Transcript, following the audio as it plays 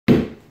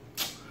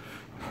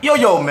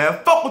Yo, man,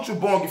 fuck with your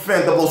boy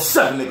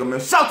Angryfan007, nigga,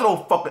 man. Shout to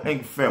those fucking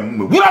Angryfan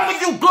movement. What up,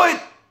 nigga, you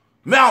good?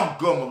 Man, I'm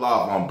good, I'm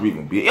alive, I'm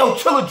breathing, B. Yo,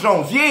 Chilla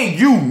Jones, he ain't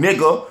you,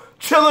 nigga.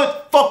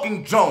 Chilla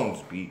fucking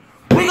Jones, B.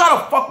 We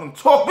gotta fucking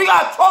talk. We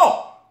gotta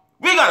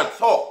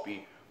talk,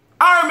 B.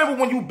 I remember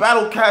when you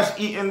battle Cash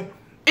Eaton,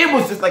 it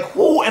was just like,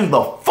 who in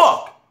the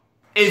fuck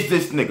is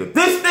this nigga?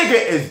 This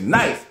nigga is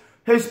nice.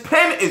 His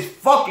pen is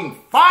fucking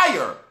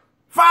fire.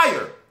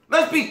 Fire.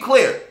 Let's be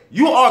clear.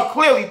 You are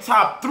clearly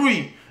top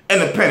 3 in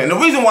the pen. And the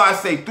reason why I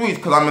say 3 is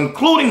because I'm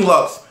including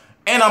Lux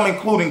and I'm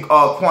including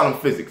quantum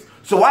physics.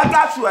 So I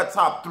got you at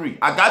top 3.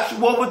 I got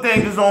you over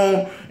Danger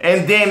Zone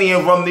and Danny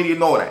and Rum Nitty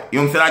and all that. You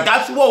know what I'm saying? I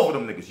got you over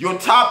them niggas. You're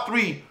top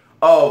 3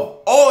 of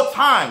all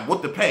time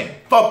with the pen.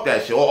 Fuck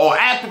that shit. Or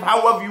active,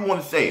 however you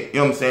want to say it. You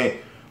know what I'm saying?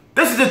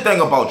 This is the thing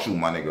about you,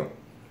 my nigga.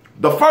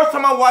 The first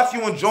time I watched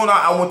you in Jonah,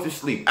 I went to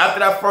sleep. After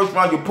that first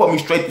round, you put me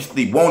straight to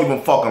sleep. Won't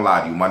even fucking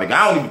lie to you, my nigga.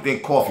 I don't even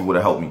think coffee would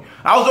have helped me.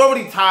 I was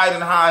already tired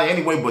and high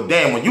anyway, but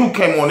damn, when you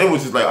came on, it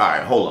was just like, all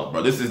right, hold up,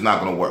 bro. This is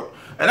not going to work.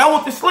 And I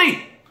went to sleep.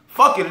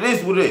 Fuck it, it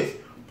is what it is.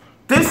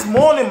 This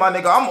morning, my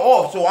nigga, I'm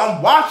off, so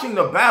I'm watching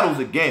the battles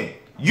again.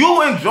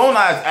 You and Jonah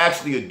is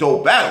actually a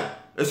dope battle.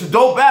 It's a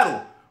dope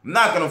battle. I'm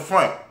not going to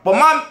front. But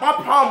my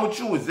problem with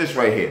you is this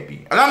right here,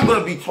 B. And I'm going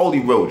to be totally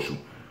real with you.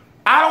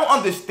 I don't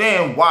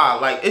understand why.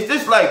 Like, it's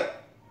just like,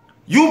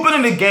 you've been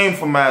in the game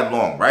for mad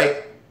long, right?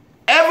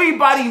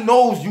 Everybody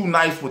knows you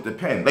nice with the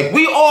pen. Like,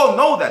 we all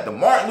know that. The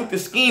Martin Luther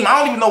scheme, I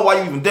don't even know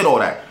why you even did all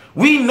that.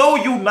 We know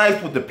you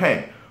nice with the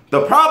pen.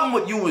 The problem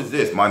with you is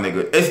this, my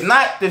nigga. It's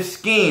not the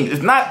scheme.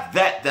 It's not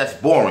that's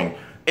boring.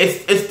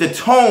 It's the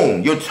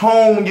tone. Your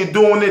tone, you're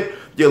doing it.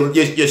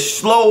 Your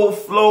slow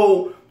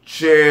flow,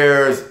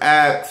 chairs,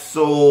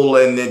 axle,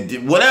 and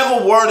then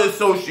whatever word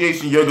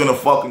association you're going to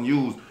fucking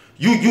use.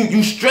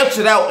 You stretch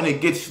it out and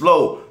it gets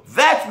slow.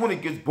 That's when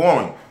it gets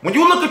boring. When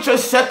you look at your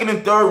second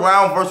and third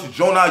round versus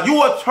Jonah, you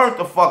are turned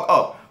the fuck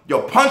up.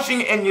 Your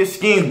punching and your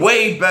scheme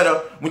way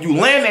better. When you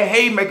land a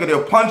haymaker,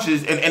 their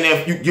punches, and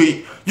if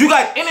you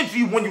got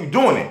energy when you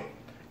doing it.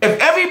 If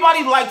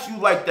everybody likes you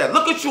like that,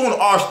 look at you in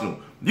Arsenal.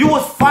 You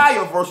was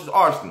fire versus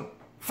Arsenal.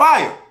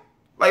 Fire.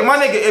 Like, my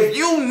nigga, if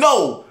you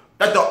know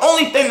that the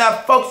only thing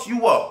that fucks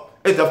you up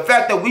is the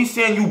fact that we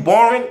saying you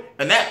boring,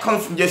 and that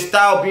comes from your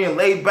style being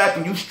laid back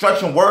and you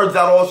stretching words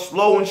out all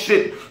slow and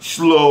shit.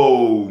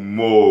 Slow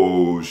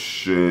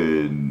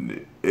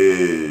motion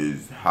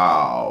is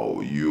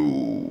how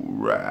you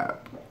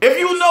rap. If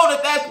you know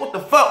that that's what the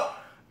fuck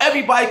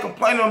everybody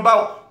complaining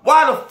about,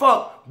 why the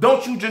fuck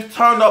don't you just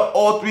turn up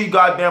all 3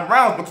 goddamn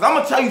rounds? Because I'm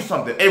going to tell you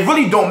something. It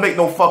really don't make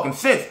no fucking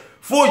sense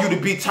for you to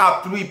be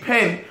top 3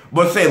 pen,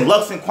 but say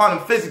Lux and quantum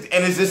physics,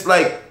 and it's just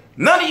like,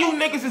 none of you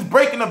niggas is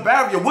breaking the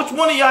barrier. Which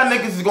one of y'all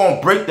niggas is going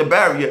to break the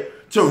barrier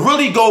to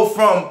really go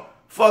from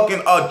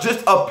fucking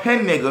just a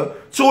pen nigga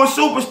to a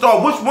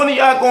superstar? Which one of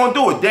y'all going to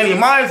do it? Danny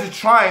Myers is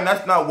trying.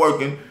 That's not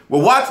working.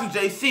 We're watching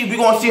JC. We're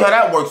going to see how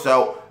that works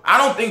out. I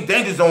don't think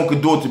Danger Zone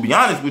could do it, to be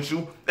honest with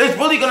you. It's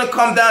really going to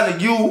come down to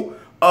you,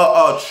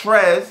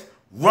 Trez,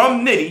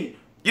 Rum Nitty.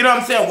 You know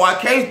what I'm saying?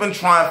 YK's been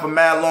trying for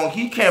mad long.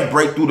 He can't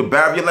break through the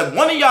barrier. Like,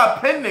 one of y'all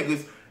pen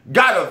niggas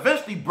gotta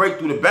eventually break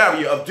through the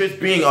barrier of just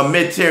being a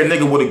mid-tier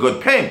nigga with a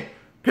good pen.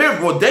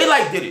 Period. Well,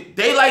 Daylight did it.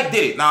 Daylight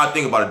did it. Now I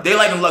think about it.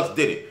 Daylight and Lux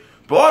did it.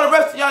 But all the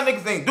rest of y'all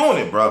niggas ain't doing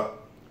it, bro.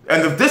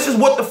 And if this is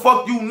what the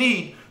fuck you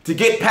need to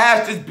get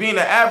past just being an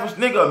average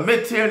nigga, a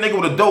mid-tier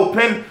nigga with a dope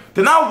pen,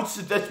 then I would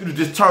suggest you to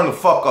just turn the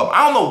fuck up.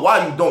 I don't know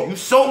why you don't. You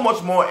so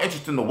much more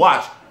interesting to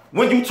watch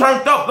when you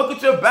turned up. Look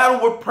at your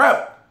battle with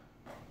Prep.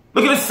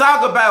 Look at the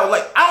Saga battle.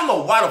 Like, I don't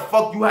know why the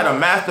fuck you had a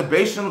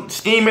masturbation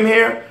scheme in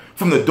here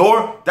from the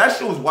door. That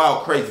shit was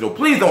wild crazy though.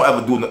 Please don't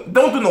ever do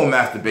no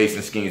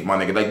masturbation schemes, my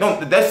nigga.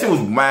 Like, that shit was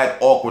mad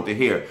awkward to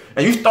hear.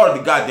 And you started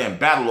the goddamn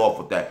battle off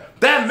with that.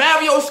 That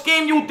Mario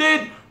scheme you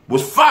did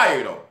was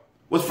fire though.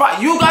 Was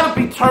fire. You gotta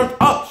be turned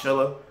up,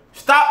 Chilla.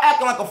 Stop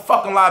acting like a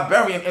fucking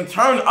librarian and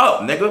turn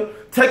up, nigga.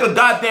 Take a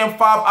goddamn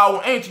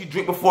 5-hour energy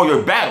drink before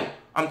your battle.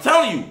 I'm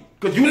telling you,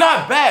 cause you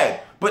not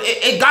bad. But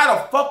it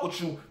gotta fuck with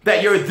you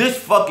that you're this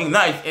fucking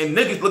nice and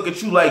niggas look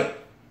at you like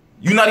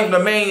you're not even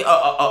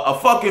a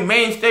fucking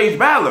main stage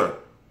battler.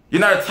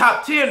 You're not a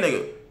top tier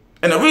nigga.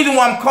 And the reason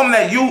why I'm coming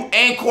at you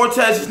and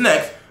Cortez is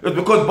next is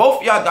because both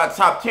of y'all got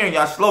top tier in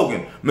y'all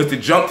slogan. Mr.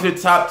 Jump to the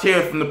top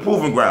tier from the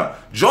proving ground.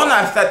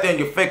 Jonah sat there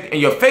in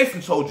your face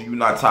and told you you're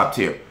not top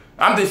tier.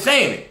 I'm just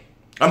saying it.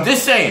 I'm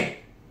just saying.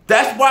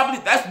 That's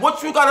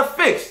what you gotta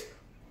fix.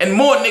 And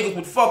more niggas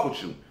would fuck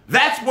with you.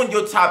 That's when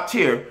you're top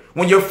tier,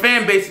 when your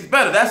fan base is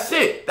better. That's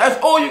it.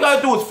 That's all you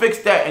gotta do is fix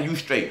that and you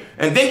straight.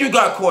 And then you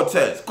got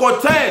Cortez.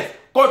 Cortez,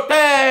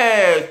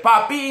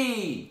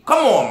 papi.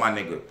 Come on, my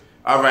nigga.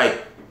 All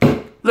right.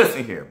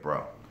 Listen here,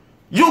 bro.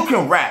 You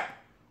can rap.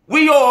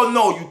 We all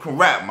know you can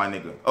rap, my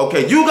nigga.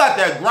 Okay, you got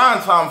that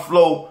grind time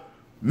flow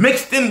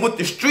mixed in with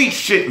the street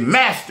shit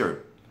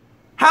mastered.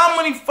 How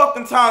many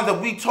fucking times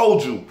have we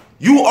told you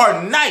you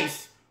are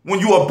nice when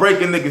you are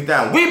breaking niggas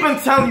down? We've been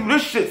telling you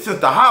this shit since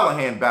the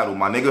Hollahan battle,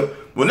 my nigga.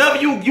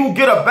 Whenever you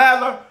get a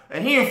battler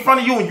and he in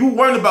front of you and you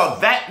worrying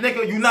about that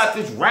nigga, you not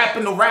just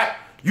rapping the rap,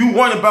 You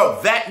worrying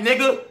about that,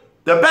 nigga?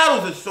 The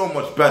battles are so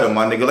much better,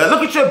 my nigga. Like,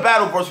 look at your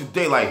battle versus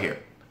Daylight here.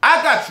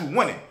 I got you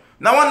winning.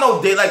 Now, I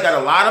know Daylight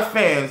got a lot of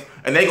fans,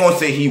 and they gonna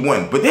say he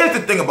won. But here's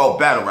the thing about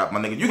battle rap, my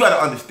nigga. You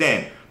gotta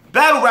understand.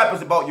 Battle rap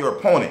is about your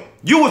opponent.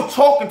 You was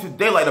talking to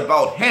Daylight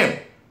about him.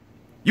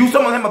 You was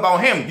telling him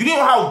about him. You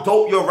know how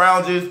dope your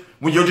rounds is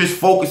when you're just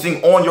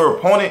focusing on your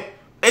opponent?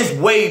 It's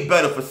way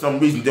better for some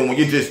reason than when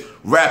you're just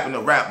rapping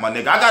to rap, my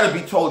nigga. I gotta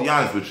be totally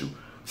honest with you.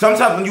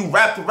 Sometimes when you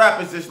rap to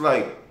rap, it's just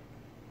like,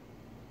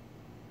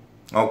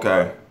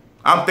 okay.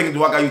 I'm thinking,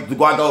 do I gotta use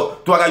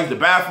the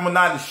bathroom or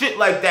not? And shit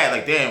like that.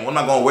 Like, damn, what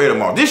am I gonna wear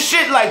tomorrow? This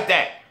shit like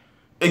that.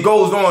 It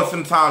goes on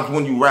sometimes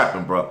when you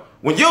rapping, bro.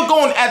 When you're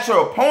going at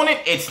your opponent,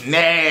 it's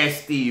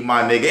nasty,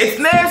 my nigga. It's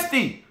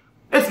nasty.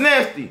 It's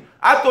nasty.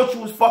 I thought you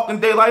was fucking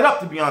Daylight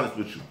up, to be honest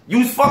with you. You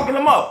was fucking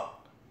him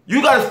up.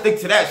 You gotta stick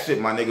to that shit,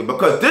 my nigga,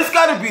 because this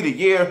gotta be the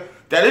year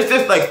that it's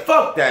just like,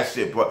 fuck that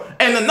shit, bro.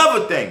 And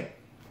another thing,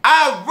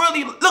 I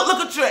really, look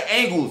at your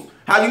angles.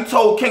 How you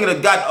told King of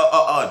the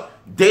God,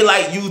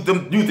 Daylight used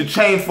the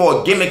chain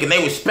for a gimmick and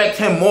they respect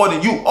him more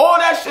than you. All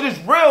that shit is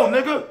real,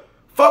 nigga.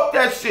 Fuck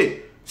that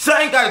shit.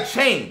 Something gotta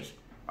change.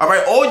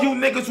 Alright, all you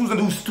niggas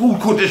who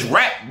could just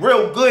rap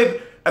real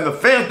good and the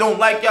fans don't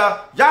like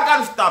y'all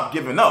gotta stop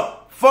giving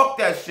up. Fuck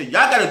that shit.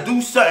 Y'all gotta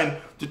do something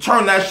to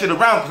turn that shit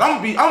around. Cause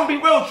I'm gonna be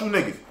real with you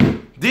niggas.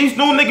 These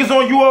new niggas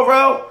on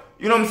URL,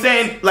 you know what I'm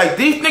saying? Like,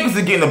 these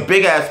niggas are getting a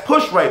big ass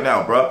push right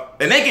now, bro.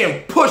 And they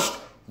getting pushed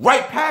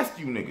right past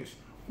you niggas.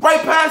 Right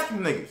past you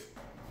niggas.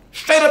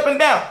 Straight up and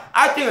down.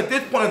 I think at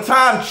this point in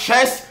time,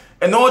 Chess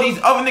and all these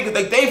other niggas,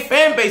 like, they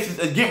fan bases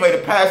is getting ready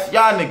to pass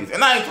y'all niggas.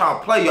 And I ain't trying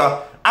to play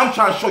y'all. I'm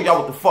trying to show y'all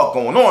what the fuck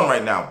going on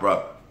right now,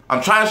 bro.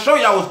 I'm trying to show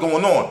y'all what's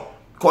going on.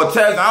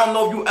 Cortez, I don't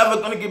know if you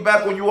ever gonna get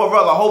back on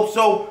URL. I hope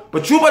so.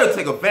 But you better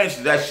take advantage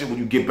of that shit when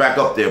you get back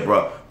up there,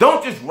 bro.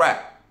 Don't just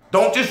rap.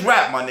 Don't just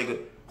rap, my nigga.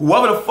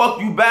 Whoever the fuck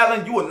you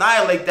battling, you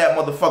annihilate that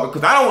motherfucker.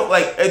 Cause I don't,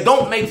 like, it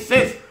don't make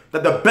sense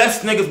that the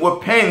best niggas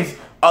with pens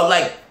are,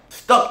 like,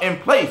 stuck in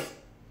place.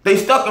 They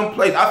stuck in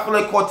place. I feel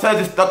like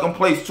Cortez is stuck in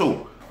place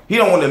too. He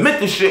don't want to admit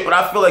this shit, but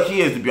I feel like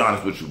he is, to be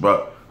honest with you,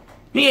 bro.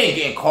 He ain't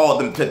getting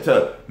called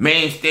to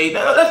main stage.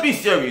 Let's be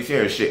serious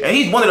here and shit. And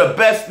he's one of the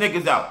best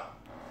niggas out.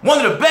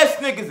 One of the best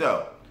niggas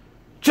out.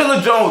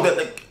 Chilla Jones,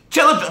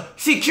 Chilla Jones.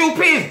 See, QP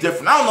is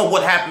different. I don't know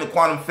what happened to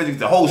quantum physics,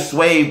 the whole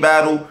Sway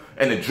battle,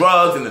 and the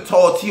drugs, and the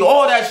tall T.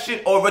 All that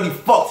shit already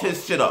fucked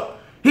his shit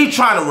up. He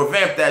trying to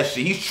revamp that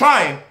shit. He's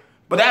trying,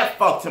 but that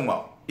fucked him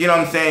up. You know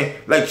what I'm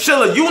saying? Like,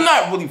 Chilla, you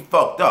not really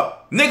fucked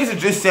up. Niggas are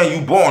just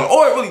saying you born.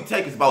 All it really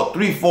takes is about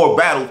 3-4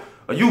 battles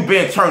of you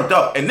being turned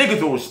up, and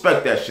niggas will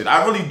respect that shit.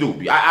 I really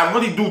do. I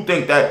really do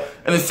think that.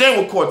 And the same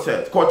with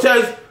Cortez.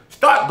 Cortez,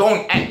 start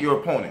going at your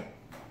opponent.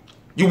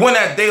 You won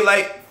that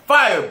Daylight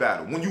fire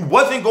battle. When you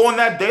wasn't going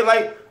that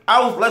Daylight,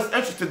 I was less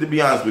interested, to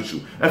be honest with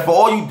you. And for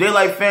all you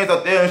Daylight fans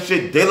out there and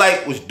shit,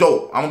 Daylight was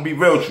dope. I'm gonna be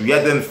real with you. He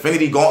had the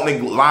Infinity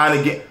Gauntlet line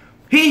again.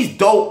 He's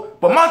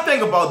dope. But my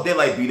thing about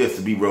Daylight be this,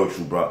 to be real with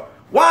you, bro.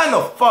 Why in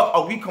the fuck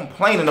are we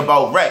complaining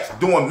about Rex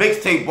doing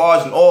mixtape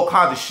bars and all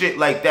kinds of shit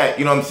like that?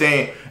 You know what I'm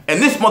saying?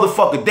 And this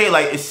motherfucker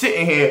Daylight is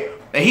sitting here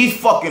and he's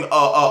fucking,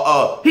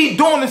 he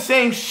doing the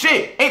same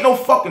shit. Ain't no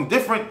fucking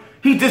different.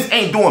 He just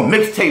ain't doing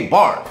mixtape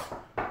bars.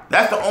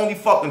 That's the only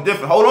fucking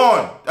difference. Hold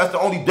on. That's the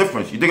only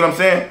difference. You dig what I'm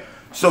saying?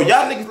 So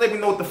y'all niggas let me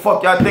know what the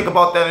fuck y'all think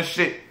about that and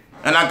shit.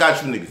 And I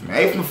got you niggas, man.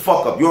 Ain't from the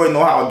fuck up. You already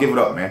know how I give it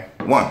up, man.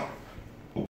 One.